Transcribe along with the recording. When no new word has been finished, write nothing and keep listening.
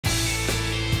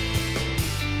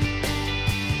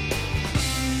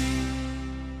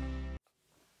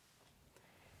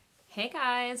Hey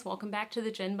guys, welcome back to the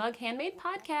Jenn Handmade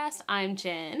podcast. I'm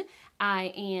Jen.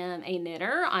 I am a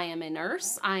knitter, I am a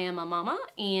nurse, I am a mama,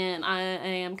 and I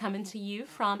am coming to you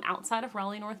from outside of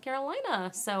Raleigh, North Carolina.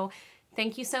 So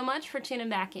thank you so much for tuning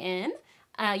back in.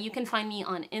 You can find me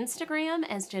on Instagram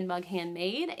as Jenn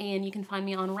Handmade, and you can find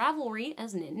me on Ravelry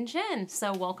as Knit and Jen.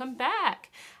 So welcome back.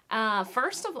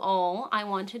 First of all, I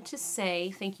wanted to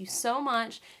say thank you so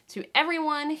much to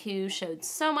everyone who showed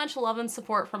so much love and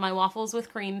support for my Waffles with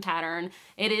Cream pattern.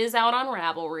 It is out on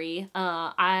Ravelry.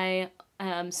 I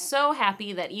am so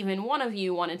happy that even one of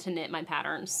you wanted to knit my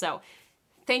pattern. So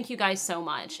thank you guys so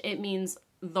much. It means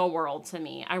the world to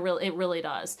me. It really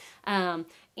does.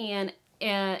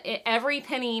 Every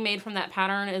penny made from that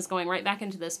pattern is going right back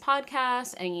into this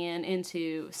podcast and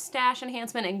into stash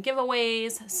enhancement and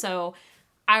giveaways. So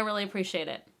I really appreciate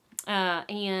it.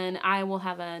 And I will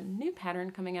have a new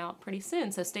pattern coming out pretty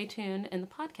soon. So stay tuned in the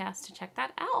podcast to check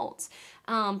that out.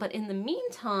 But in the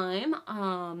meantime,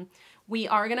 we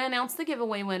are going to announce the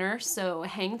giveaway winner. So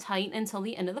hang tight until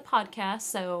the end of the podcast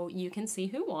so you can see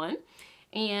who won.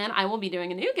 And I will be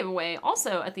doing a new giveaway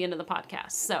also at the end of the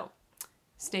podcast. So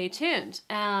stay tuned.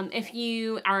 If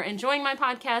you are enjoying my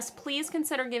podcast, please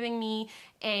consider giving me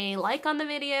a like on the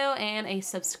video and a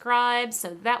subscribe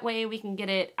so that way we can get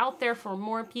it out there for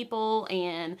more people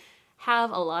and have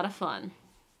a lot of fun.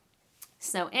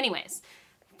 So anyways,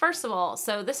 first of all,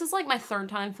 so this is like my third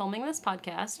time filming this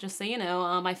podcast, just so you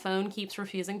know. My phone keeps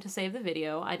refusing to save the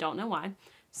video. I don't know why.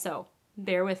 So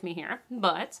bear with me here,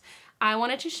 but I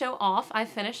wanted to show off, I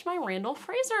finished my Randall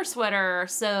Fraser sweater.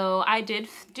 So I did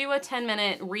do a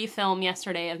 10-minute refilm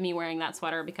yesterday of me wearing that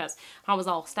sweater because I was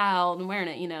all styled and wearing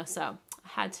it, you know, so I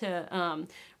had to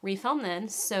refilm then.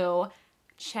 So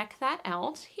check that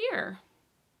out here.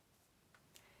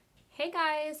 Hey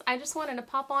guys, I just wanted to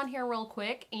pop on here real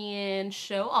quick and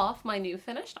show off my new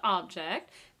finished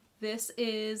object. This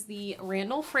is the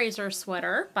Randall Fraser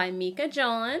sweater by Mika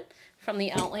John from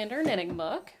the Outlander Knitting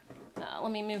Book.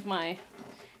 Let me move my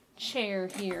chair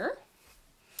here.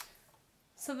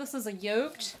 So this is a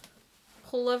yoked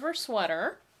pullover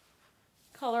sweater,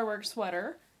 colorwork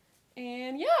sweater,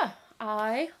 and yeah,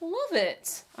 I love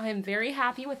it. I'm very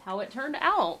happy with how it turned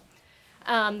out.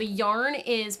 The yarn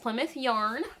is Plymouth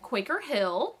Yarn Quaker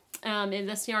Hill, and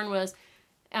this yarn was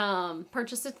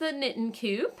purchased at the Knitting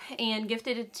Coop and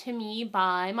gifted it to me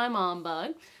by my mom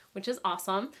bug, which is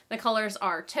awesome. The colors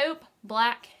are taupe,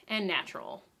 black, and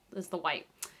natural is the white.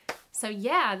 So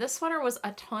yeah, this sweater was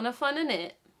a ton of fun to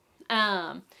knit.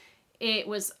 It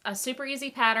was a super easy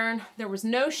pattern. There was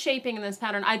no shaping in this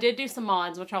pattern. I did do some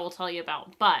mods, which I will tell you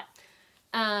about, but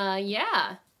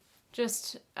yeah,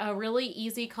 just a really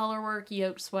easy colorwork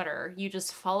yoked sweater. You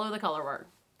just follow the colorwork.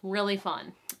 Really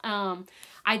fun.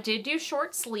 I did do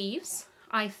short sleeves.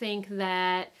 I think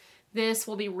that this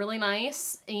will be really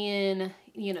nice in,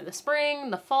 you know, the spring,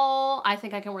 the fall. I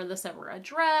think I can wear this over a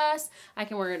dress. I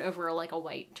can wear it over like a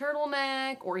white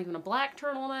turtleneck or even a black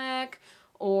turtleneck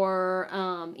or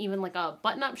even like a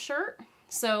button-up shirt.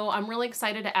 So I'm really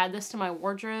excited to add this to my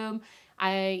wardrobe.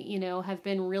 I, you know, have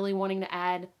been really wanting to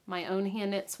add my own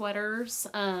hand knit sweaters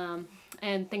and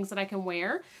things that I can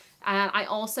wear. And I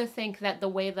also think that the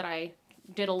way that I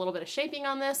did a little bit of shaping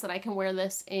on this, that I can wear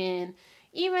this in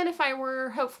even if I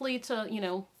were hopefully to, you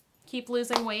know, keep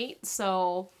losing weight.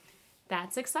 So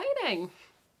that's exciting.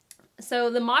 So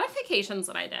the modifications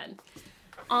that I did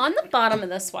on the bottom of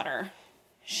this sweater,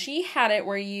 she had it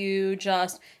where you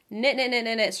just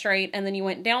knit straight, and then you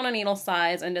went down a needle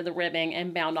size and did the ribbing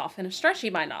and bound off in a stretchy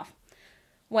bind off.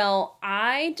 Well,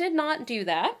 I did not do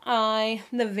that.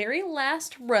 The very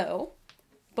last row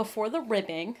before the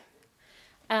ribbing,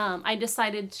 I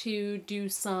decided to do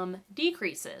some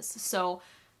decreases. So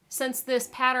since this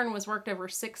pattern was worked over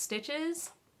 6 stitches,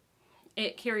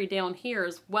 it carried down here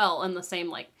as well in the same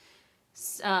like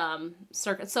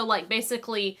circuit. So like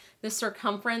basically the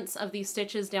circumference of these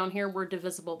stitches down here were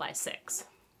divisible by 6.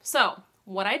 So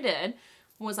what I did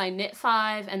was I knit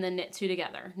 5 and then knit 2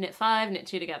 together. Knit 5, knit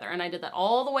 2 together. And I did that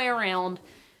all the way around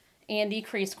and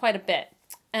decreased quite a bit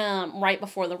right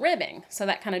before the ribbing. So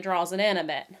that kind of draws it in a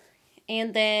bit.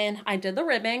 And then I did the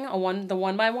ribbing, the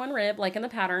 1x1 rib, like in the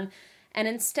pattern. And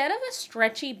instead of a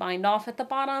stretchy bind off at the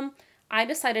bottom, I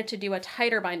decided to do a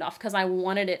tighter bind off because I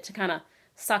wanted it to kind of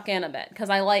suck in a bit. Because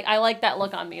I like that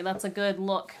look on me. That's a good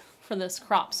look for this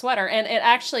crop sweater. And it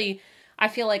actually, I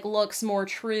feel like, looks more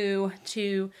true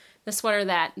to the sweater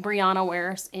that Brianna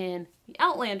wears in the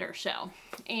Outlander show.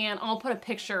 And I'll put a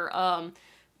picture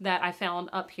that I found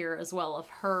up here as well of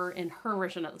her in her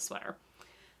version of the sweater.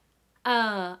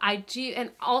 And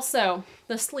also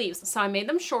the sleeves. So I made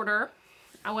them shorter.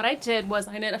 What I did was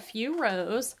I knit a few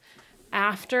rows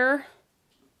after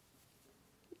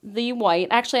the white.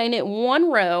 Actually, I knit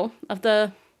one row of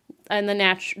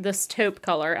this taupe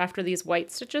color after these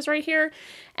white stitches right here.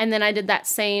 And then I did that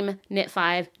same knit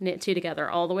 5, knit 2 together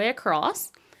all the way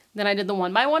across. Then I did the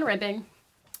 1x1 ribbing.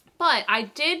 But I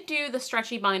did do the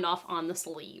stretchy bind off on the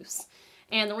sleeves.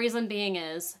 And the reason being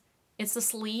is it's the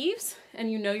sleeves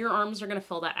and you know your arms are going to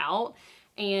fill that out.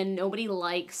 And nobody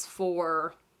likes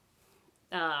for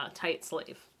tight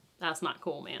sleeve. That's not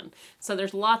cool, man. So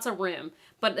there's lots of room,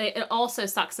 but it also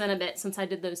sucks in a bit since I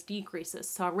did those decreases.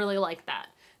 So I really like that.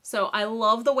 So I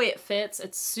love the way it fits.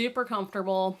 It's super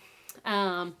comfortable.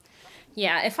 Yeah,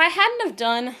 if I hadn't have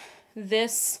done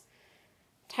this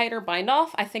tighter bind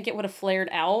off, I think it would have flared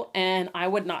out and I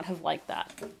would not have liked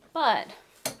that. But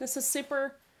this is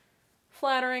super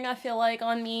flattering, I feel like,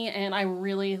 on me, and I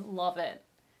really love it.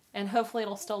 And hopefully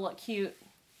it'll still look cute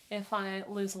if I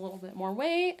lose a little bit more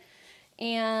weight.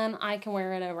 And I can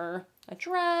wear it over a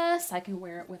dress. I can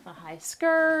wear it with a high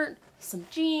skirt, some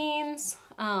jeans,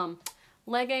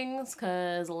 leggings,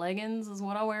 because leggings is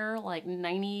what I wear like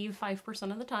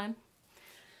 95% of the time.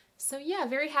 So yeah,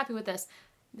 very happy with this.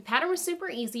 The pattern was super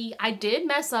easy. I did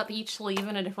mess up each sleeve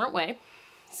in a different way.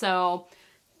 So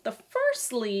the first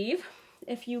sleeve,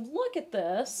 if you look at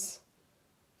this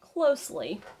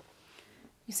closely,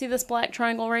 you see this black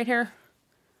triangle right here?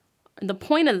 The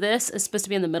point of this is supposed to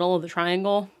be in the middle of the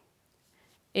triangle.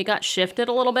 It got shifted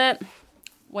a little bit.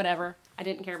 Whatever. I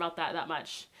didn't care about that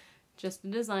much. Just a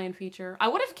design feature. I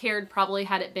would have cared probably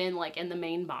had it been like in the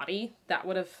main body. That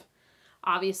would have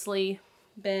obviously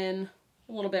been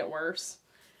a little bit worse.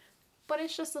 But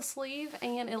it's just a sleeve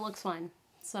and it looks fine.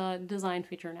 It's a design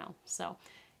feature now. So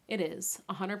it is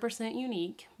 100%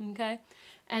 unique. Okay.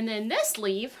 And then this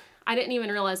sleeve, I didn't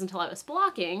even realize until I was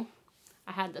blocking.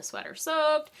 I had the sweater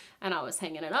soaked and I was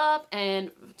hanging it up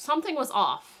and something was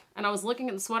off. And I was looking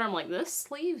at the sweater. I'm like, this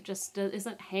sleeve just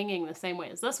isn't hanging the same way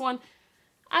as this one.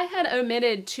 I had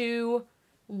omitted 2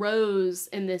 rows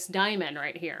in this diamond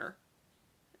right here.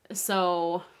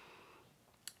 So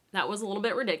that was a little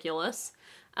bit ridiculous.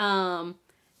 So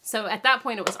at that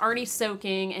point it was already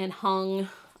soaking and hung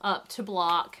up to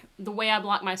block. The way I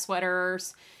block my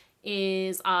sweaters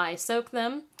is I soak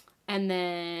them and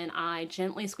then I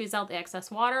gently squeeze out the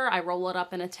excess water. I roll it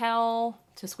up in a towel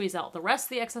to squeeze out the rest of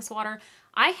the excess water.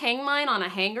 I hang mine on a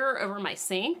hanger over my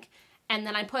sink, and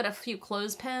then I put a few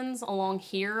clothespins along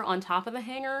here on top of the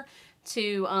hanger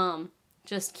to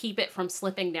just keep it from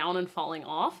slipping down and falling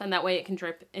off, and that way it can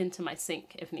drip into my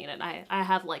sink if needed. I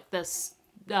have like this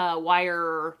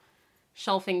wire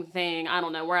shelving thing, I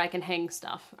don't know, where I can hang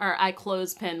stuff, or I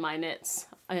clothespin my knits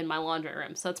in my laundry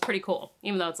room, so it's pretty cool.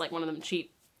 Even though it's like one of them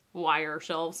cheap wire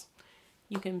shelves,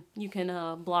 you can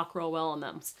block real well on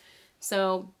them.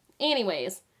 So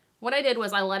anyways, what I did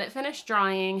was I let it finish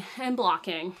drying and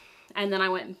blocking, and then I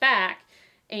went back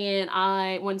and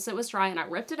once it was dry, and I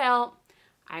ripped it out,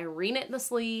 I reknit the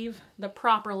sleeve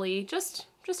properly, just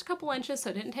a couple inches, so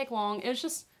it didn't take long. It was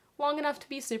just long enough to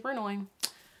be super annoying.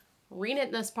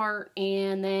 Reknit this part,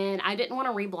 and then I didn't want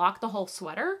to reblock the whole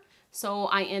sweater, so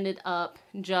I ended up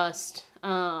just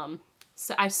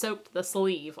so I soaked the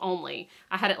sleeve only.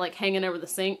 I had it like hanging over the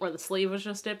sink where the sleeve was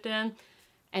just dipped in,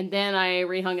 and then I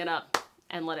rehung it up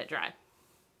and let it dry.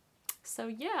 So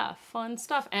yeah, fun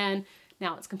stuff. And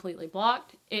now it's completely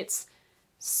blocked. It's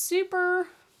super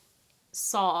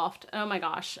soft. Oh my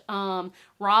gosh.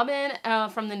 Robin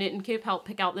from the Knit and Coop helped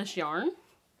pick out this yarn,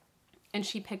 and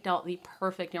she picked out the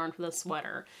perfect yarn for this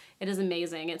sweater. It is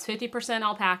amazing. It's 50%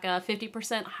 alpaca,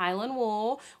 50% Highland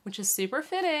wool, which is super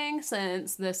fitting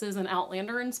since this is an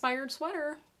Outlander inspired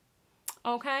sweater.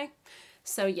 Okay.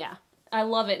 So yeah, I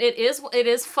love it. It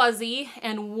is fuzzy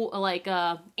and like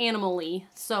animal-y.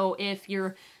 So if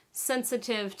you're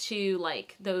sensitive to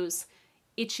like those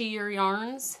itchier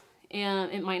yarns,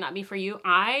 and it might not be for you.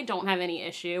 I don't have any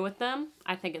issue with them.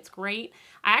 I think it's great.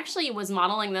 I actually was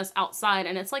modeling this outside,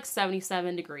 and it's like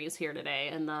 77 degrees here today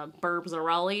in the burbs of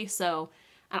Raleigh, so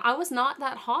I was not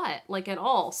that hot, like at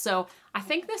all. So I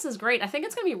think this is great. I think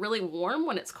it's gonna be really warm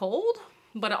when it's cold,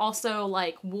 but also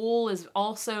like wool is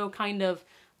also kind of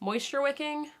moisture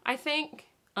wicking, I think.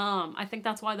 I think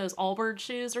that's why those Allbirds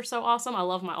shoes are so awesome. I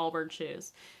love my Allbirds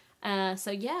shoes.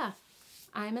 So yeah,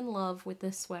 I'm in love with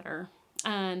this sweater.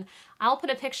 And I'll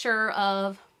put a picture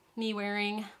of me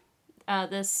wearing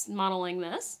modeling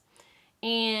this.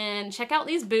 And check out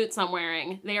these boots I'm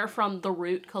wearing. They are from The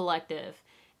Root Collective.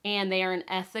 And they are an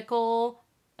ethical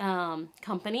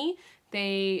company.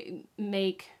 They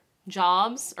make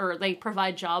jobs, or they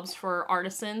provide jobs for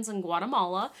artisans in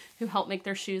Guatemala who help make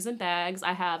their shoes and bags.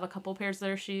 I have a couple pairs of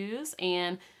their shoes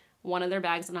and one of their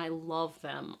bags, and I love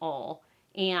them all.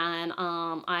 And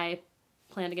I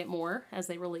plan to get more as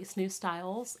they release new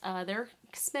styles. They're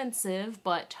expensive,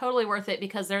 but totally worth it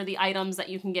because they're the items that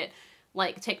you can get,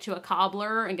 like, take to a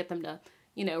cobbler and get them to,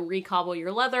 you know, recobble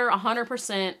your leather.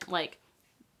 100% like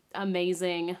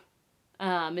amazing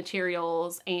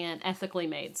materials and ethically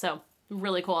made. So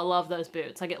really cool. I love those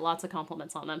boots. I get lots of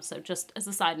compliments on them. So just as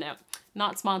a side note,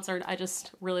 not sponsored. I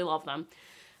just really love them.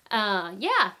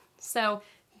 Yeah. So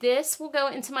this will go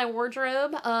into my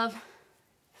wardrobe of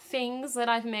things that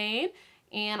I've made.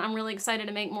 And I'm really excited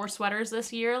to make more sweaters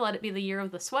this year. Let it be the year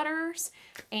of the sweaters.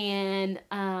 And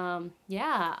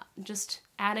yeah, just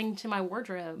adding to my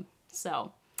wardrobe.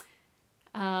 So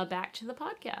back to the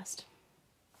podcast.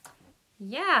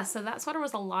 Yeah, so that sweater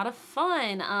was a lot of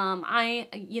fun.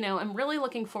 I'm really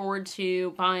looking forward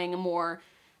to buying more,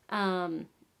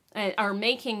 or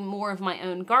making more of my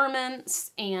own garments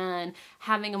and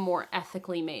having a more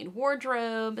ethically made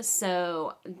wardrobe.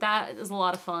 So that is a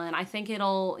lot of fun. I think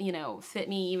it'll, you know, fit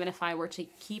me even if I were to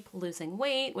keep losing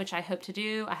weight, which I hope to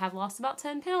do. I have lost about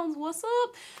 10 pounds. What's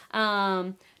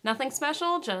up? Nothing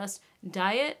special, just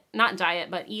not diet,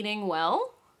 but eating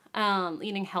well.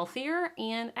 Eating healthier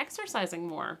and exercising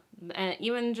more,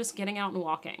 even just getting out and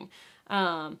walking.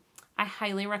 I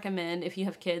highly recommend, if you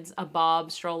have kids, a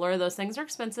Bob stroller. Those things are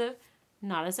expensive,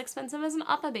 not as expensive as an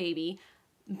Uppa Baby,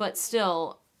 but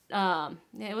still,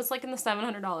 it was like in the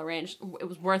 $700 range. It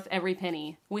was worth every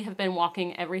penny. We have been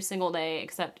walking every single day,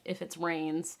 except if it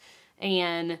rains,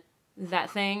 and that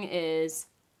thing is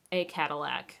a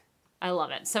Cadillac. I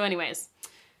love it. So anyways,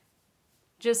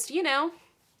 just, you know,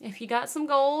 if you got some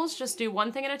goals, just do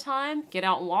one thing at a time. Get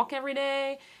out and walk every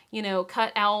day. You know,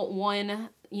 cut out one,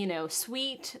 you know,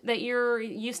 sweet that you're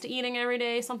used to eating every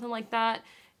day, something like that.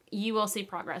 You will see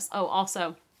progress. Oh,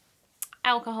 also,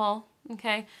 alcohol,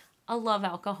 okay? I love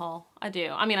alcohol. I do.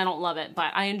 I mean, I don't love it,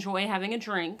 but I enjoy having a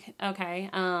drink,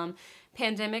 okay?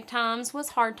 Pandemic times was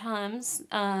hard times.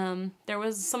 There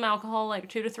was some alcohol like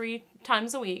 2 to 3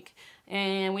 times a week,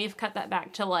 and we've cut that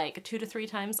back to like 2 to 3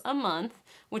 times a month,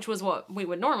 which was what we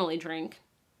would normally drink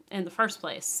in the first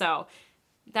place. So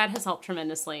that has helped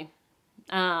tremendously.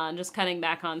 Just cutting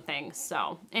back on things.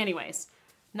 So anyways,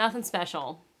 nothing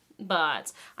special,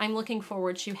 but I'm looking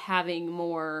forward to having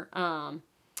more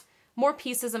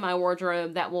pieces in my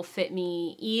wardrobe that will fit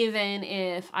me, even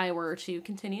if I were to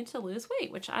continue to lose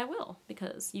weight, which I will,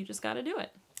 because you just got to do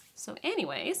it. So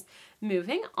anyways,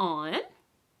 moving on.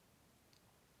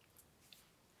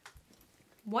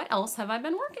 What else have I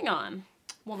been working on?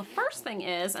 Well, the first thing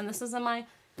is, and this is in my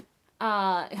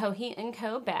Heat &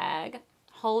 Co bag.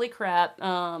 Holy crap.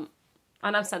 And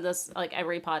I've said this like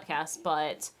every podcast,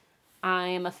 but I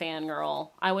am a fangirl.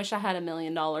 I wish I had $1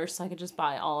 million so I could just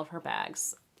buy all of her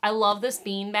bags. I love this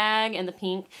bean bag in the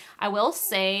pink. I will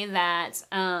say that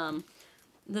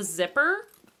the zipper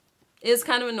is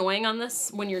kind of annoying on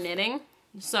this when you're knitting.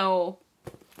 So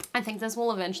I think this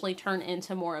will eventually turn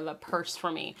into more of a purse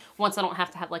for me once I don't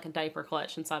have to have like a diaper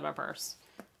clutch inside my purse.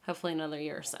 Hopefully another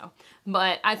year or so.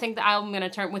 But I think that I'm going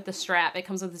to turn with the strap. It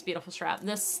comes with this beautiful strap.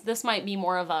 This might be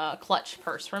more of a clutch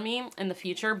purse for me in the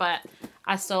future, but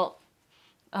I still,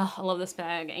 I love this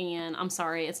bag, and I'm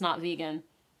sorry, it's not vegan.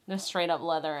 It's straight up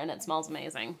leather, and it smells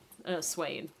amazing.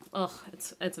 Suede. Ugh,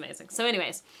 it's amazing. So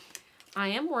anyways, I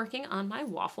am working on my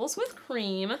Waffles with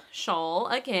Cream shawl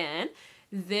again.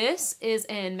 This is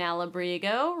in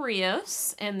Malabrigo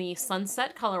Rios in the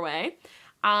Sunset colorway.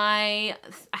 I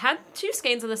had 2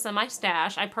 skeins of this in my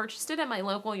stash. I purchased it at my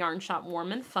local yarn shop,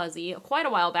 Warm and Fuzzy, quite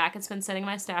a while back. It's been sitting in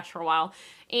my stash for a while.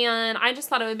 And I just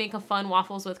thought it would make a fun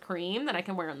waffles with cream that I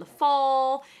can wear in the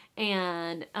fall.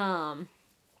 And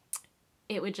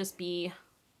it would just be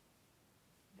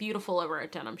beautiful over a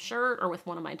denim shirt or with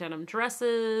one of my denim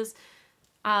dresses.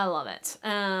 I love it.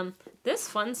 This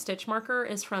fun stitch marker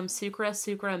is from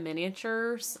Sucra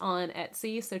Miniatures on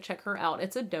Etsy, so check her out.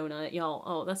 It's a donut, y'all.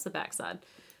 Oh, that's the backside.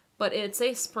 But it's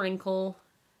a sprinkle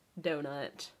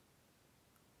donut.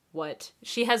 What?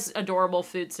 She has adorable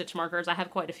food stitch markers. I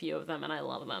have quite a few of them, and I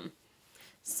love them.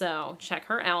 So check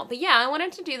her out. But yeah, I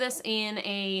wanted to do this in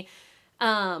a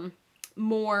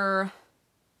more,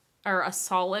 or a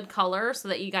solid color so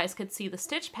that you guys could see the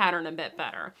stitch pattern a bit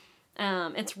better.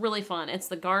 It's really fun. It's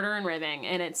the garter and ribbing,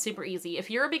 and it's super easy. If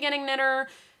you're a beginning knitter,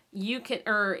 you can,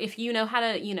 or if you know how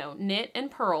to, you know, knit and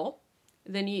purl,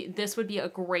 then this would be a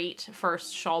great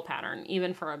first shawl pattern,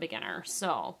 even for a beginner.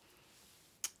 So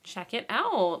check it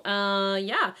out.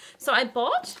 Yeah. So I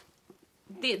bought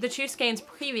the 2 skeins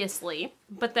previously,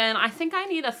 but then I think I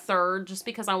need a third just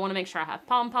because I want to make sure I have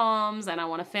pom-poms and I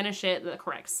want to finish it the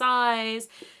correct size.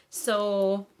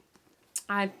 So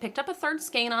I picked up a third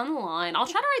skein online. I'll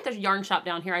try to write the yarn shop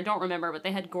down here. I don't remember, but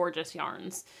they had gorgeous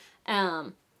yarns.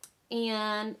 And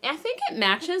I think it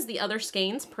matches the other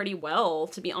skeins pretty well,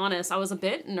 to be honest. I was a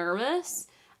bit nervous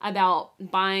about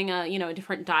buying a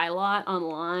different dye lot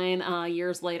online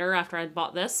years later after I'd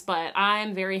bought this, but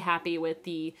I'm very happy with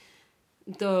the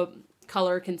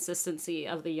color consistency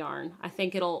of the yarn. I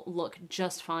think it'll look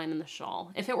just fine in the shawl.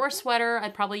 If it were a sweater,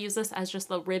 I'd probably use this as just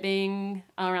the ribbing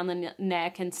around the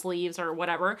neck and sleeves or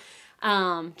whatever,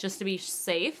 just to be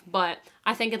safe, but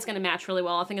I think it's going to match really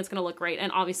well. I think it's going to look great,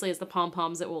 and obviously as the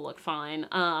pom-poms, it will look fine.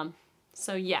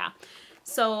 So yeah.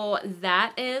 So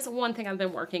that is one thing I've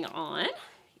been working on.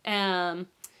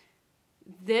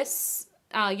 This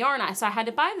yarn, so I had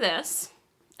to buy this,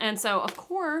 and so of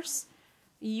course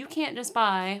you can't just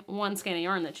buy one skein of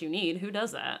yarn that you need. Who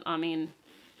does that? I mean,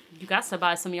 you got to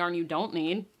buy some yarn you don't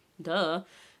need, duh.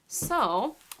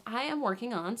 So I am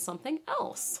working on something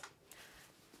else.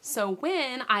 So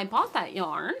when I bought that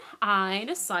yarn, I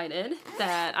decided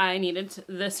that I needed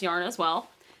this yarn as well.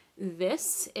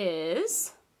 This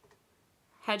is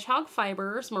Hedgehog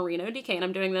Fibers Merino DK, and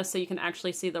I'm doing this so you can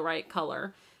actually see the right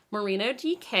color. Merino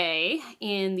DK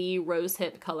in the Rose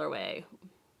Hip colorway.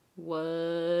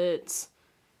 What?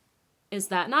 Is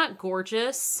that not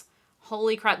gorgeous?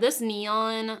 Holy crap. This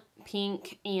neon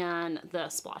pink and the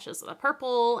splashes of the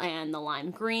purple and the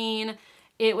lime green,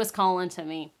 it was calling to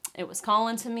me. It was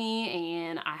calling to me,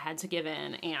 and I had to give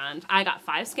in, and I got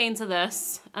 5 skeins of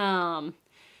this. And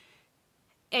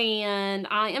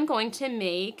I am going to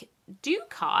make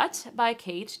Ducot by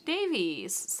Kate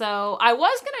Davies. So I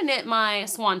was going to knit my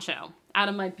Swan Show out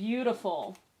of my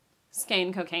beautiful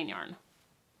skein cocaine yarn.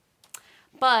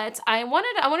 But I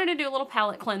wanted to do a little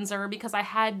palette cleanser because I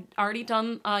had already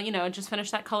done, just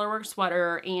finished that colorwork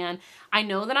sweater, and I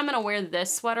know that I'm going to wear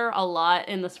this sweater a lot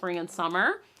in the spring and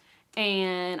summer,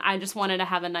 and I just wanted to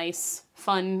have a nice,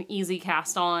 fun, easy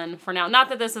cast on for now. Not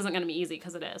that this isn't going to be easy,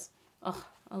 because it is. Ugh,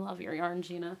 I love your yarn,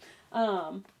 Gina.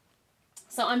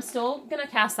 So I'm still going to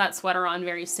cast that sweater on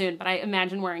very soon, but I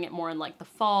imagine wearing it more in like the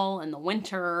fall and the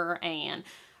winter and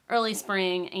early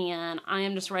spring, and I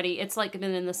am just ready. It's like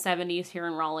been in the 70s here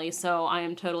in Raleigh, so I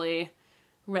am totally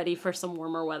ready for some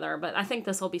warmer weather, but I think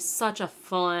this will be such a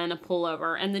fun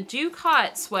pullover. And the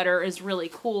Ducot sweater is really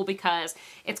cool because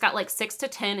it's got like 6 to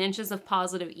 10 inches of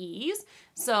positive ease,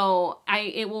 so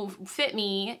it will fit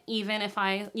me even if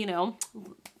I,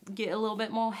 get a little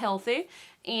bit more healthy,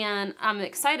 and I'm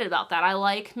excited about that. I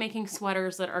like making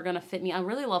sweaters that are going to fit me. I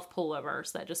really love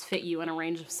pullovers that just fit you in a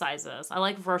range of sizes. I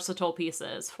like versatile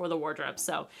pieces for the wardrobe.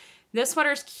 So this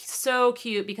sweater is so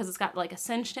cute because it's got like a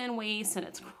cinched in waist and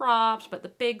it's cropped, but the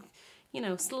big,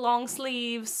 long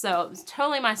sleeves. So it's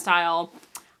totally my style.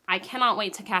 I cannot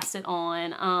wait to cast it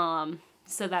on.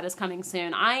 So that is coming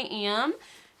soon. I am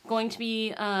going to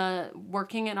be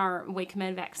working in our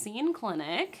WakeMed vaccine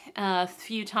clinic a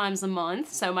few times a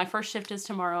month. So my first shift is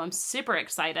tomorrow. I'm super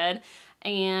excited.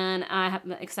 And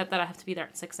except that I have to be there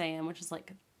at 6 a.m., which is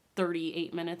like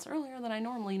 38 minutes earlier than I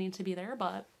normally need to be there,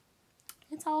 but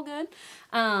it's all good.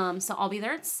 So I'll be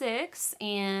there at 6,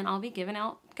 and I'll be giving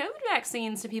out COVID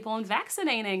vaccines to people and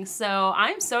vaccinating. So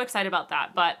I'm so excited about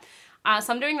that. But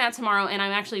so I'm doing that tomorrow, and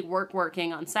I'm actually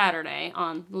working on Saturday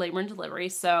on labor and delivery.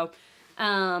 So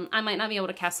I might not be able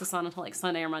to cast this on until like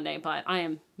Sunday or Monday, but I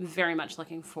am very much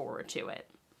looking forward to it.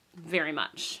 Very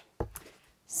much.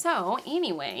 So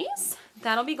anyways,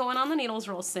 that'll be going on the needles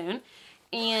real soon.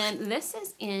 And this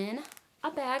is in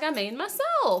a bag I made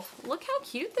myself. Look how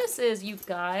cute this is, you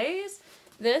guys.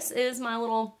 This is my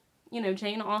little,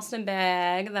 Jane Austen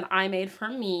bag that I made for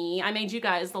me. I made you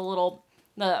guys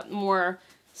the more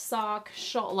sock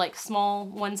shawl, like small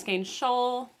one skein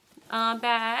shawl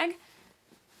bag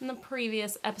in the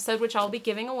previous episode, which I'll be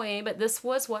giving away, but this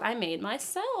was what I made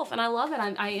myself, and I love it.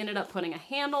 I ended up putting a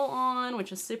handle on,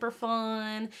 which is super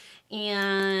fun,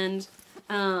 and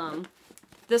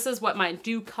this is what my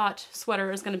Ducot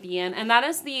sweater is going to be in, and that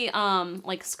is the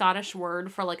like Scottish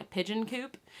word for like a pigeon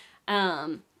coop,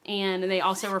 and they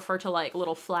also refer to like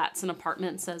little flats and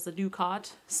apartments as a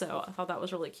Ducot, so I thought that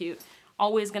was really cute.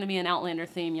 Always going to be an Outlander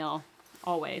theme, y'all.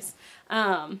 Always.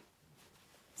 So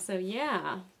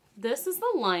yeah. This is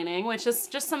the lining, which is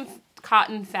just some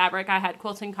cotton fabric I had,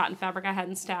 quilting cotton fabric I had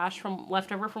in stash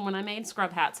leftover from when I made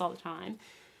scrub hats all the time.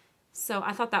 So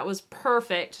I thought that was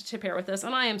perfect to pair with this,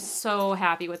 and I am so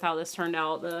happy with how this turned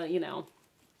out.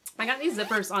 I got these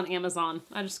zippers on Amazon.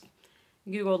 I just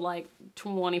Googled like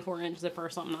 24-inch zipper or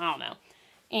something. I don't know.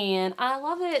 And I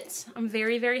love it. I'm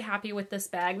very, very happy with this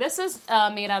bag. This is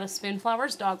made out of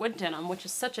Spoonflower's Dogwood Denim, which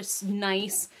is such a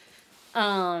nice,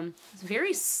 It's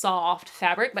very soft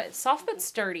fabric, but it's soft but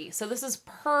sturdy. So this is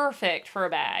perfect for a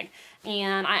bag.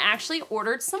 And I actually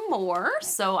ordered some more,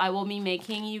 so I will be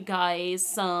making you guys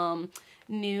some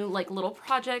new like little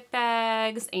project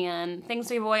bags and things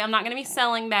to give away. I'm not going to be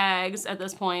selling bags at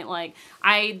this point. Like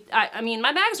I mean,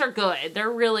 my bags are good.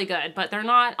 They're really good, but they're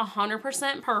not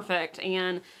 100% perfect.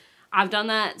 And I've done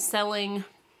that selling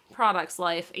products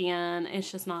life, and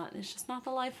it's just not the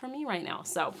life for me right now.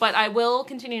 So, but I will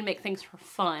continue to make things for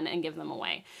fun and give them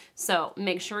away. So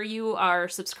make sure you are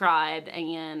subscribed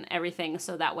and everything,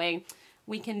 so that way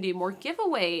we can do more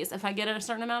giveaways. If I get a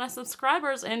certain amount of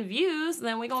subscribers and views,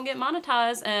 then we're gonna get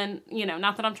monetized. And you know,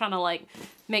 not that I'm trying to like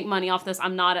make money off this,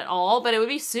 I'm not at all, but it would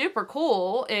be super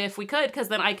cool if we could, because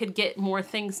then I could get more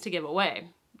things to give away.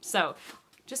 So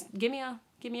just give me a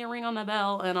ring on the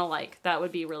bell and a like. That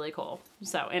would be really cool.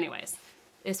 So anyways,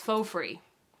 it's faux free.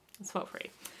 It's faux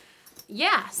free.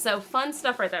 Yeah, so fun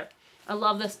stuff right there. I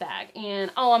love this bag.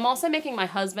 And oh, I'm also making my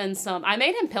husband some, I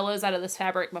made him pillows out of this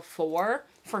fabric before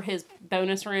for his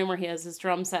bonus room where he has his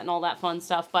drum set and all that fun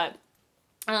stuff. But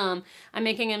I'm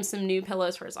making him some new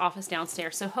pillows for his office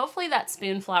downstairs. So hopefully that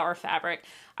spoonflower fabric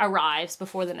arrives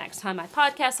before the next time I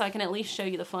podcast, so I can at least show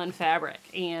you the fun fabric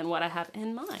and what I have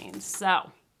in mind.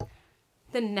 So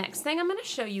the next thing I'm going to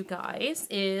show you guys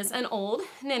is an old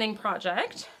knitting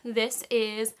project. This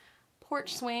is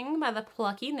Porch Swing by the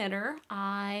Plucky Knitter.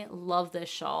 I love this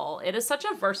shawl. It is such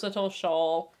a versatile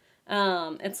shawl.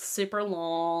 It's super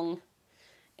long,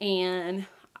 and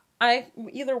I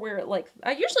either wear it like,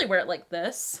 I usually wear it like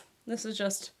this. This is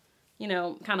just, you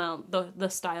know, kind of the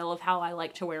style of how I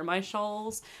like to wear my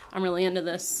shawls. I'm really into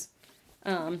this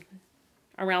around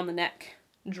the neck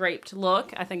draped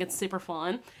look. I think it's super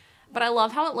fun. But I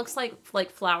love how it looks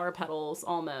like flower petals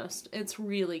almost. It's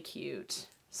really cute.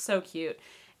 So cute.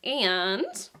 And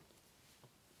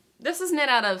this is knit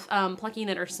out of Plucky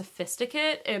Knitter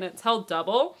Sophisticate, and it's held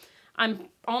double. I'm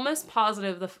almost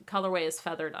positive the colorway is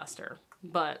Feather Duster,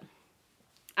 but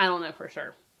I don't know for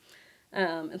sure.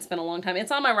 It's been a long time.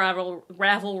 It's on my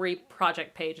Ravelry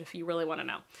project page if you really want to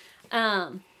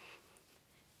know.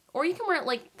 Or you can wear it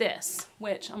like this,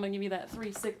 which I'm going to give you that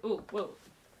 3/6. Ooh, whoa.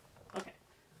 Okay.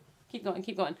 Keep going,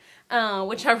 keep going.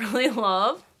 Which I really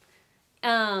love.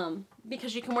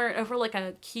 Because you can wear it over like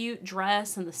a cute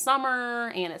dress in the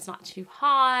summer, and it's not too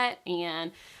hot,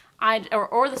 and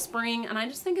or the spring, and I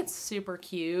just think it's super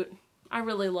cute. I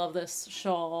really love this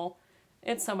shawl.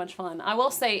 It's so much fun. I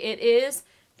will say it is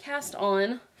cast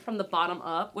on from the bottom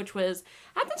up, which was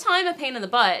at the time a pain in the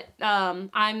butt.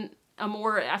 I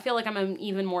feel like I'm an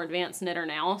even more advanced knitter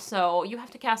now, so you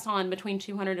have to cast on between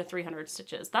 200 to 300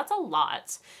 stitches. That's a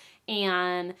lot.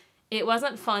 And it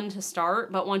wasn't fun to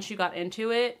start, but once you got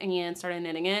into it and started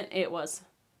knitting it, it was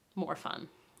more fun.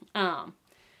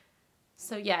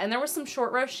 So yeah, and there was some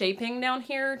short row shaping down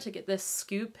here to get this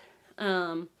scoop.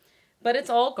 But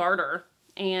it's all garter,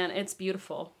 and it's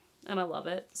beautiful, and I love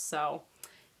it. So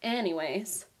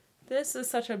anyways, this is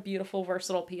such a beautiful,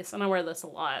 versatile piece, and I wear this a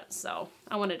lot, so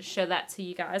I wanted to show that to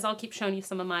you guys. I'll keep showing you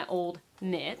some of my old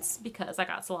knits because I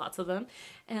got lots of them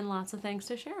and lots of things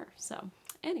to share. So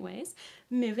anyways,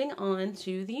 moving on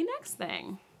to the next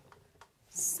thing.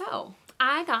 So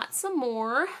I got some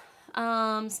more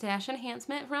stash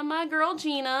enhancement from my girl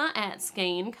Gina at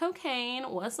Skein Cocaine.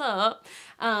 What's up?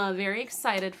 Very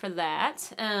excited for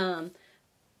that.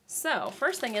 So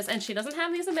first thing is, and she doesn't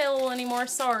have these available anymore,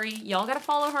 sorry. Y'all gotta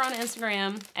follow her on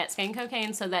Instagram at Skein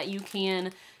Cocaine so that you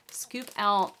can scoop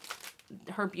out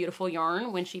her beautiful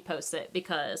yarn when she posts it,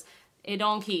 because it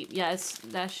don't keep. Yes,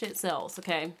 that shit sells,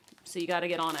 okay? So you gotta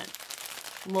get on it.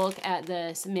 Look at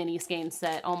this mini skein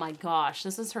set. Oh my gosh,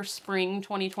 this is her spring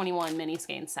 2021 mini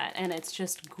skein set, and it's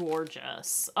just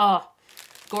gorgeous. Oh,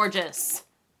 gorgeous.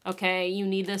 Okay, you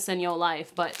need this in your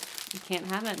life, but you can't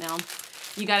have it now.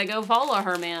 You gotta go follow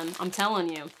her, man. I'm telling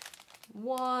you.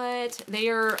 What? They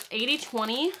are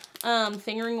 80/20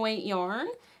 fingering weight yarn.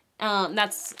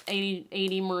 That's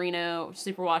 80 merino,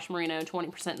 superwash merino,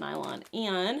 20% nylon,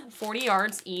 and 40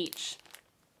 yards each.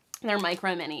 They're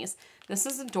micro minis. This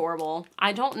is adorable.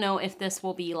 I don't know if this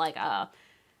will be like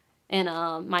in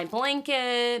my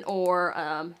blanket or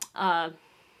a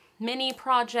mini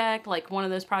project, like one of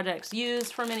those projects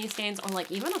used for mini skeins, or like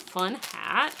even a fun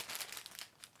hat.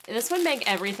 This would make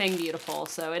everything beautiful,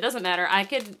 so it doesn't matter. I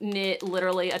could knit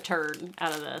literally a turd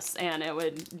out of this, and it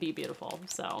would be beautiful.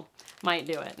 So, might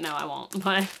do it. No, I won't,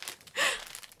 but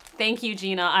thank you,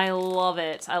 Gina. I love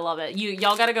it. I love it.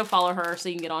 Y'all gotta go follow her so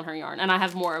you can get on her yarn. And I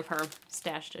have more of her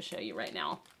stash to show you right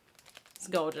now. It's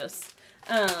gorgeous.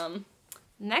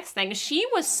 Next thing, she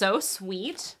was so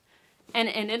sweet and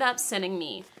ended up sending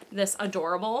me this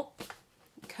adorable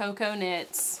Coco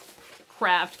Knits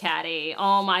Craft Caddy.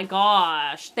 Oh my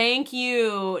gosh. Thank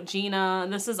you, Gina.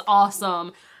 This is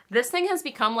awesome. This thing has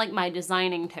become like my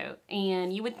designing tote,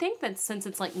 and you would think that since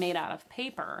it's like made out of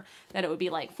paper that it would be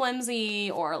like flimsy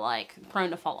or like prone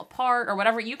to fall apart or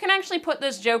whatever. You can actually put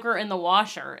this joker in the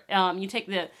washer. You take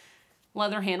the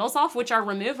leather handles off, which are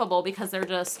removable because they're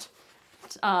just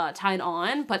tied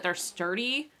on, but they're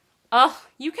sturdy.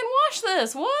 You can wash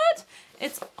this. What?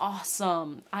 It's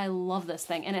awesome. I love this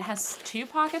thing. And it has 2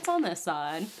 pockets on this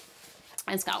side.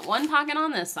 It's got 1 pocket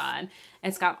on this side.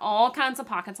 It's got all kinds of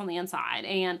pockets on the inside.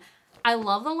 And I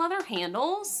love the leather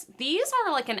handles. These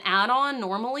are like an add-on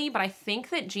normally, but I think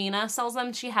that Gina sells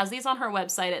them. She has these on her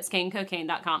website at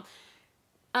skincocaine.com.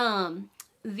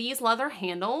 These leather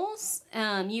handles,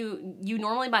 you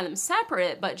normally buy them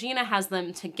separate, but Gina has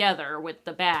them together with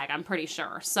the bag, I'm pretty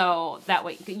sure. So that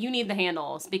way, you need the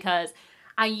handles, because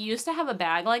I used to have a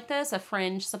bag like this, a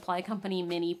Fringe Supply Company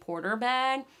mini porter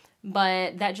bag,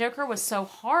 but that joker was so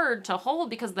hard to hold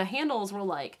because the handles were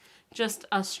like just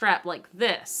a strap like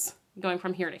this, going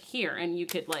from here to here, and you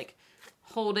could like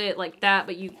hold it like that,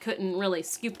 but you couldn't really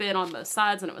scoop it on both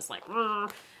sides, and it was like,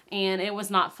 and it was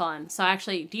not fun. So I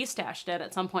actually destashed it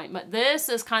at some point, but this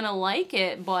is kind of like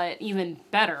it, but even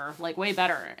better, like way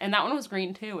better. And that one was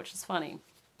green too, which is funny.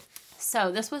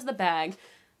 So this was the bag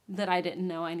that I didn't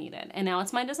know I needed. And now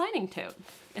it's my designing tote.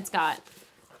 It's got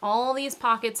all these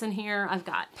pockets in here. I've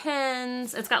got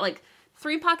pens. It's got like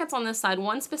 3 pockets on this side,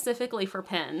 1 specifically for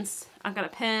pens. I've got a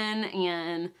pen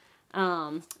and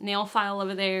nail file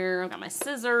over there. I've got my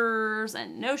scissors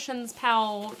and Notions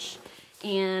pouch.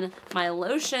 And my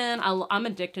lotion, I'm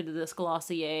addicted to this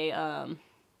Glossier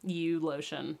U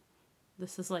lotion.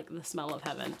 This is like the smell of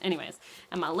heaven. Anyways,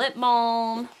 and my lip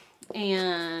balm,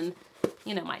 and,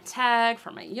 you know, my tag for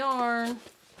my yarn.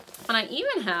 And I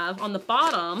even have on the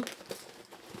bottom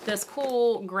this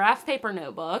cool graph paper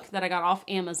notebook that I got off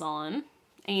Amazon.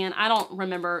 And I don't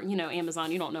remember, you know,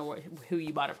 Amazon, you don't know who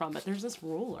you bought it from, but there's this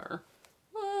ruler.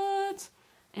 What?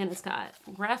 And it's got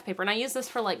graph paper. And I use this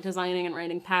for like designing and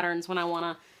writing patterns when I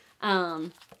want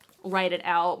to write it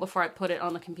out before I put it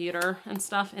on the computer and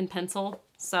stuff in pencil.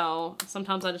 So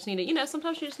sometimes I just need to, you know,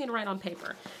 sometimes you just need to write on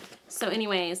paper. So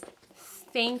anyways,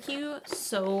 thank you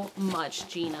so much,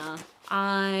 Gina.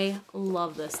 I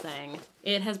love this thing.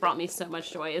 It has brought me so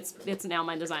much joy. It's now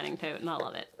my designing tote, and I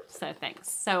love it. So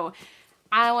thanks. So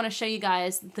I want to show you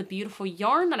guys the beautiful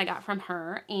yarn that I got from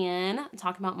her and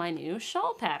talk about my new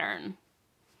shawl pattern.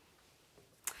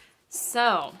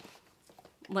 So,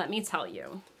 let me tell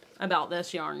you about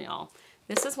this yarn, y'all.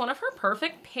 This is one of her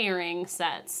perfect pairing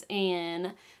sets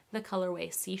in the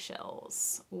colorway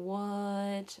Seashells.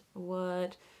 What?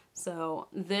 So,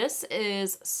 this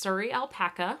is Surrey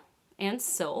alpaca and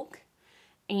silk.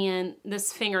 And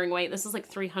this fingering weight, this is like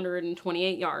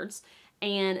 328 yards.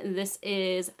 And this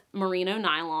is merino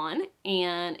nylon,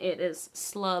 and it is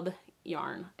slub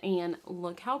yarn, and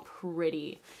look how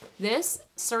pretty. This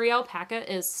Surrey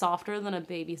alpaca is softer than a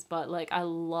baby's butt. Like, I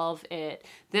love it.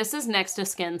 This is next to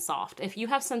skin soft. If you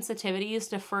have sensitivities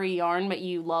to furry yarn, but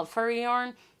you love furry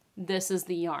yarn, this is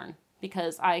the yarn,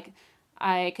 because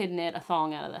I could knit a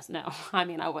thong out of this. No, I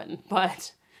mean, I wouldn't,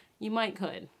 but you might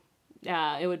could.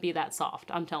 It would be that soft.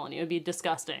 I'm telling you, it'd be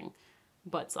disgusting,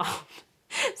 but soft.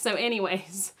 So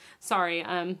anyways, sorry,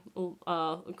 I'm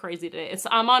crazy today.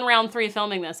 I'm on round 3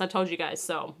 filming this. I told you guys,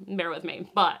 so bear with me.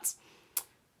 But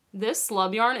this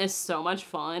slub yarn is so much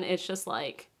fun. It's just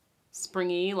like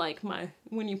springy, like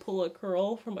when you pull a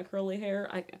curl from my curly hair.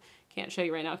 I can't show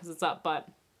you right now because it's up, but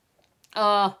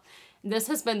this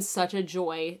has been such a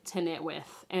joy to knit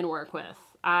with and work with.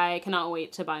 I cannot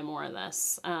wait to buy more of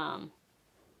this.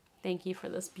 Thank you for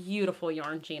this beautiful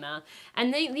yarn, Gina.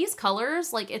 And these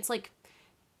colors, like, it's like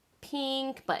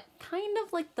pink, but kind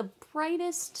of like the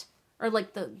brightest, or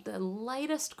like the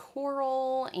lightest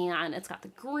coral, and it's got the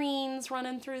greens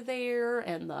running through there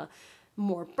and the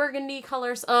more burgundy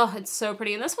colors. Oh, it's so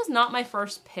pretty. And this was not my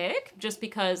first pick, just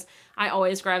because I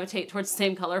always gravitate towards the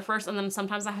same color first, and then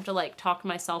sometimes I have to like talk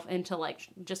myself into like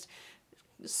just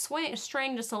straying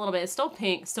just a little bit. It's still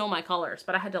pink, still my colors,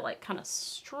 but I had to like kind of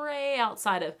stray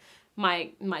outside of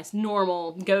my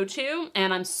normal go-to,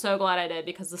 and I'm so glad I did,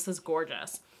 because this is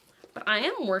gorgeous. But I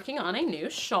am working on a new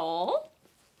shawl,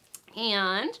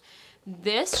 and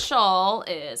this shawl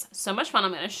is so much fun.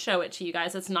 I'm going to show it to you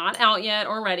guys. It's not out yet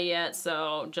or ready yet,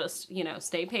 so just, you know,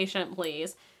 stay patient,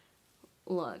 please.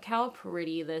 Look how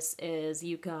pretty this is,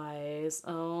 you guys.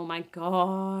 Oh my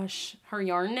gosh. Her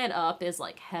yarn knit up is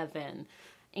like heaven.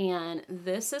 And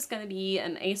this is going to be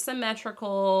an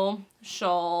asymmetrical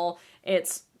shawl.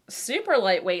 It's super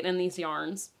lightweight in these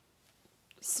yarns.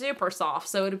 super soft.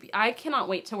 So I cannot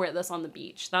wait to wear this on the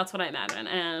beach. That's what I imagine.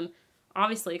 And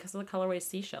obviously because of the colorway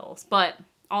seashells, but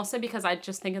also because I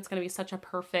just think it's going to be such a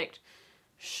perfect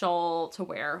shawl to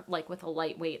wear, like with a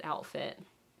lightweight outfit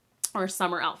or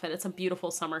summer outfit. It's a beautiful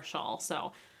summer shawl.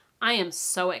 So I am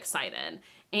so excited.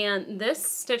 And this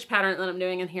stitch pattern that I'm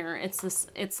doing in here,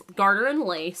 it's garter and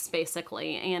lace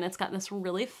basically. And it's got this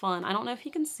really fun, I don't know if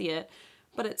you can see it,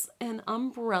 but it's an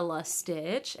umbrella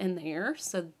stitch in there.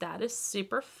 So that is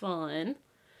super fun.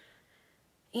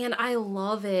 And I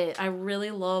love it. I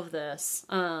really love this.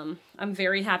 I'm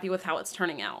very happy with how it's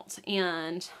turning out.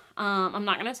 And I'm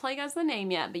not going to tell you guys the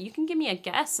name yet, but you can give me a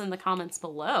guess in the comments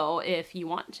below if you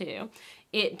want to.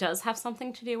 It does have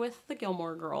something to do with the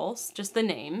Gilmore Girls, just the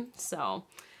name. So,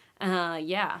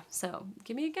 yeah. So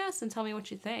give me a guess and tell me what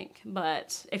you think.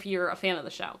 But if you're a fan of the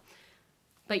show.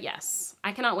 But yes,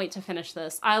 I cannot wait to finish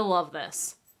this. I love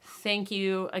this. Thank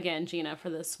you again, Gina, for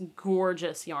this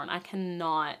gorgeous yarn. I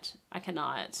cannot,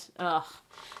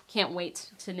 can't wait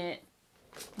to knit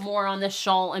more on this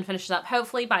shawl and finish it up.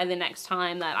 Hopefully by the next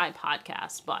time that I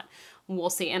podcast, but we'll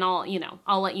see. And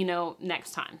I'll let you know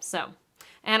next time. So,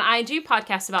 and I do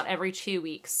podcast about every 2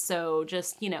 weeks. So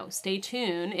just, stay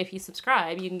tuned. If you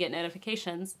subscribe, you can get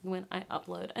notifications when I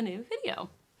upload a new video.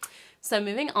 So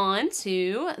moving on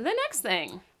to the next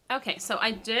thing. Okay, so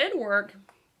I did work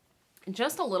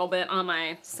just a little bit on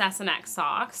my Sassenach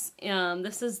socks.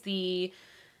 This is the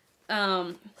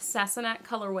Sassenach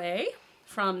colorway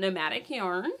from Nomadic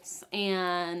Yarns,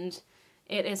 and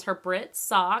it is her Brit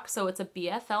sock. So it's a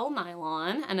BFL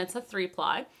nylon, and it's a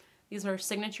 3-ply. These are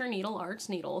Signature Needle Arts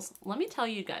needles. Let me tell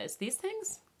you guys, these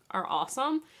things are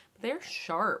awesome. They're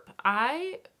sharp.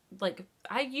 I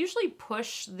usually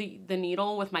push the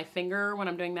needle with my finger when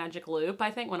I'm doing magic loop,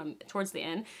 I think, when I'm towards the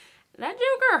end. That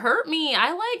joker hurt me.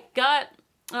 I got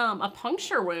a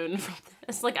puncture wound from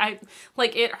this.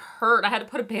 It hurt. I had to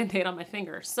put a band-aid on my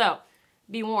finger. So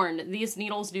be warned, these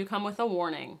needles do come with a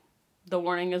warning. The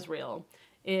warning is real.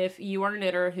 If you are a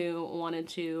knitter who wanted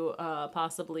to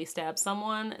possibly stab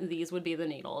someone, these would be the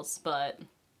needles. But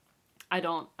I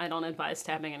don't advise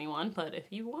stabbing anyone, but if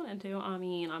you wanted to,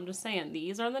 I'm just saying,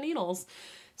 these are the needles.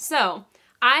 So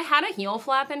I had a heel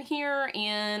flap in here,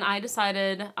 and I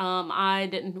decided I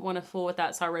didn't want to fool with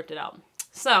that, so I ripped it out.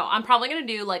 So I'm probably going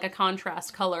to do like a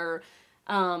contrast color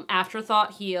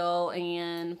afterthought heel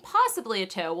and possibly a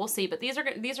toe. We'll see, but these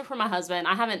are for my husband.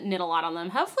 I haven't knit a lot on them.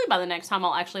 Hopefully by the next time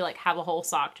I'll actually have a whole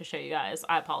sock to show you guys.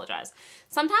 I apologize.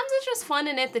 Sometimes it's just fun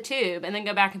to knit the tube and then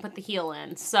go back and put the heel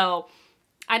in. So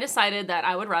I decided that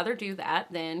I would rather do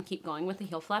that than keep going with the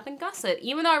heel flap and gusset.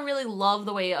 Even though I really love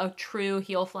the way a true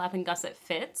heel flap and gusset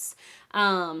fits,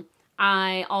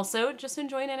 I also just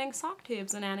enjoy knitting sock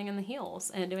tubes and adding in the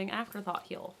heels and doing afterthought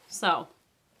heel. So,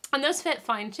 and those fit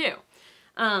fine too.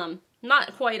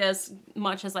 Not quite as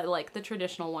much as I like the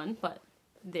traditional one, but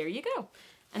there you go.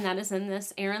 And that is in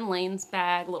this Erin Lane's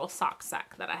bag little sock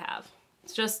sack that I have.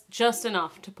 It's just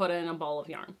enough to put in a ball of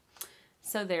yarn.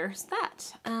 So there's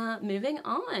that. Moving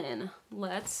on,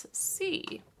 let's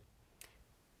see.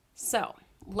 So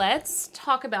let's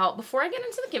talk about, before I get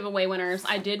into the giveaway winners,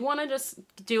 I did want to just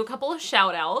do a couple of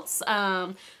shout outs.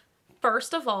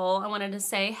 First of all, I wanted to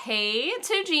say hey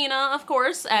to Gina, of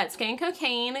course, at Skein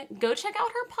Cocaine. Go check out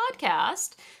her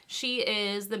podcast. She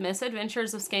is the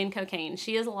Misadventures of Skein Cocaine.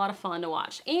 She is a lot of fun to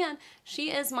watch. And she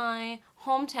is my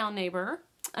hometown neighbor.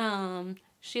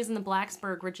 She's in the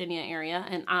Blacksburg, Virginia area,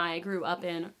 and I grew up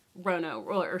in Roanoke,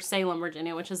 or Salem,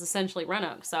 Virginia, which is essentially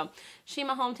Roanoke. So she's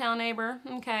my hometown neighbor.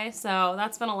 Okay, so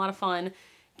that's been a lot of fun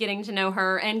getting to know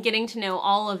her and getting to know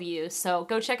all of you. So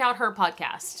go check out her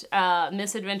podcast,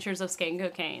 Misadventures of Skein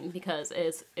Cocaine, because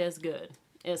it's good.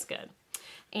 It's good.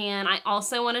 And I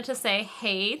also wanted to say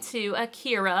hey to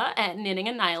Akira at Knitting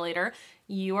Annihilator.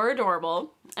 You are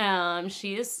adorable.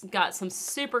 She's got some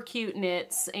super cute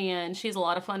knits, and she's a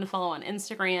lot of fun to follow on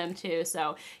Instagram too.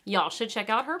 So y'all should check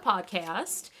out her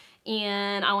podcast.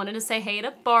 And I wanted to say hey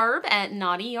to Barb at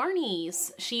Naughty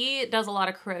Yarnies. She does a lot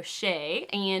of crochet,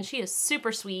 and she is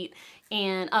super sweet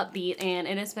and upbeat, and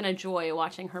it has been a joy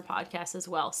watching her podcast as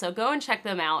well. So go and check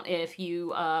them out if you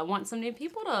want some new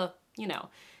people to,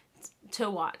 to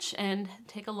watch and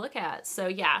take a look at. So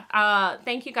yeah,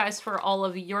 thank you guys for all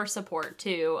of your support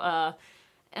too,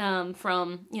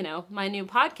 from, my new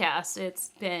podcast. It's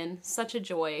been such a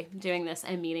joy doing this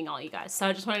and meeting all you guys. So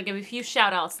I just wanted to give a few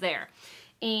shout outs there.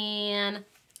 And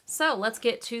so let's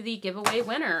get to the giveaway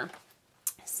winner.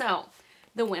 So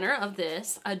the winner of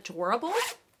this adorable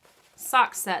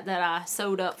sock set that I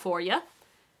sewed up for you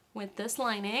with this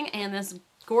lining and this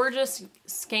gorgeous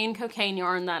Skein Cocaine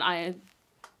yarn that I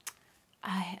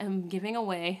am giving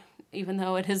away even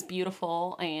though it is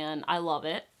beautiful and I love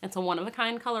it. It's a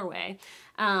one-of-a-kind colorway.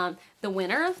 The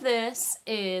winner of this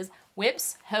is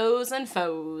Whips, Hoes, and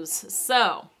Foes.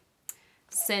 So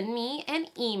send me an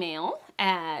email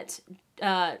at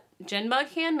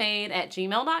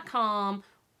jennbughandmade@gmail.com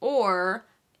or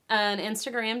an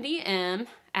Instagram DM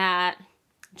at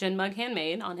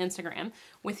jennbughandmade on Instagram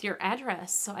with your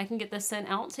address so I can get this sent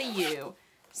out to you.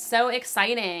 So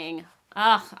exciting.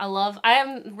 I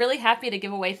am really happy to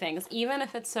give away things. Even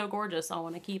if it's so gorgeous, I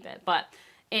want to keep it. But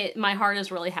my heart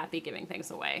is really happy giving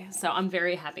things away. So I'm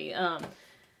very happy. And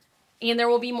there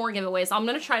will be more giveaways. I'm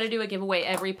going to try to do a giveaway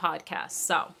every podcast.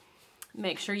 So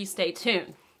make sure you stay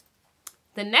tuned.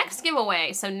 The next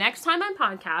giveaway. So next time on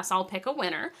podcast, I'll pick a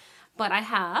winner. But I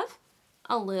have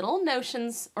a little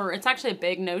Notions, or it's actually a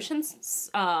big Notions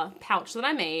pouch that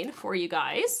I made for you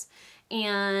guys.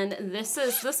 And this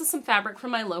is some fabric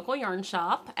from my local yarn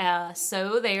shop,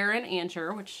 So There in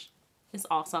Angier, which is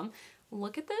awesome.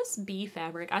 Look at this bee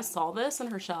fabric. I saw this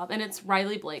in her shop, and it's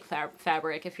Riley Blake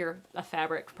fabric. If you're a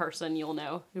fabric person, you'll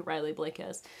know who Riley Blake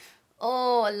is.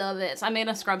 Oh, I love it. So I made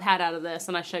a scrub hat out of this,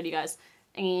 and I showed you guys.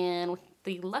 And with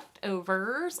the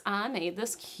leftovers, I made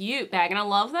this cute bag. And I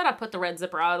love that I put the red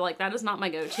zipper out. Like, that is not my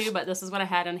go-to, but this is what I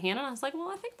had in hand, and I was like, well,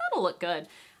 I think that'll look good.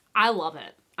 I love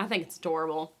it. I think it's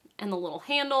adorable. And the little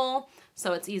handle,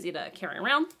 so it's easy to carry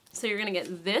around. So you're gonna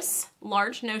get this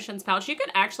large Notions pouch. You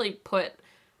could actually put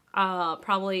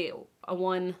probably a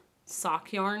 1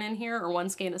 sock yarn in here, or 1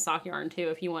 skein of sock yarn too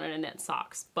if you wanted to knit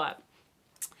socks, but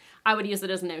I would use it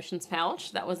as a Notions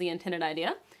pouch. That was the intended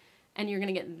idea. And you're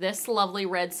gonna get this lovely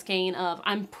red skein of,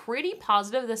 I'm pretty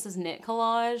positive this is knit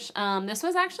collage. This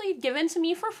was actually given to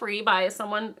me for free by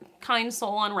someone, kind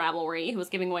soul on Ravelry, who was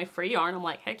giving away free yarn. I'm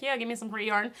like, heck yeah, give me some free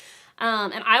yarn.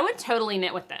 And I would totally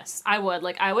knit with this. I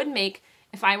would make,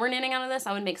 if I were knitting out of this,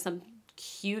 I would make some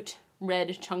cute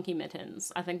red chunky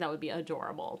mittens. I think that would be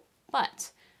adorable.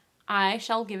 But I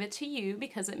shall give it to you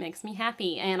because it makes me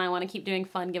happy and I want to keep doing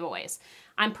fun giveaways.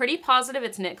 I'm pretty positive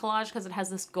it's knit collage because it has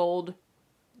this gold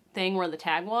thing where the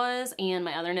tag was, and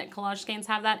my other knit collage skeins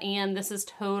have that, and this is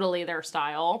totally their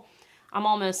style. I'm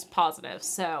almost positive.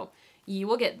 So you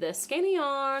will get this skein of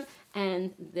yarn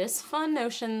and this fun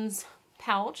Notions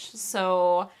pouch.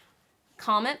 So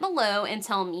comment below and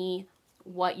tell me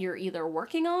what you're either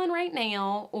working on right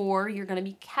now or you're going to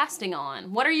be casting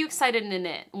on. What are you excited to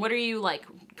knit? What are you like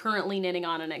currently knitting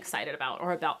on and excited about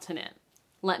or about to knit?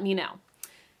 Let me know.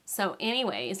 So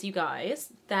anyways, you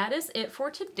guys, that is it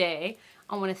for today.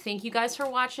 I want to thank you guys for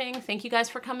watching. Thank you guys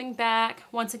for coming back.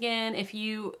 Once again, if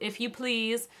you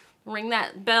please ring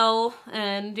that bell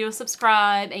and do a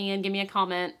subscribe and give me a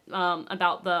comment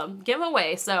about the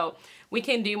giveaway so we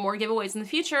can do more giveaways in the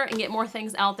future and get more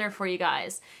things out there for you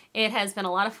guys. It has been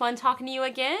a lot of fun talking to you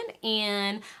again,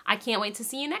 and I can't wait to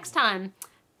see you next time.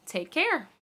 Take care.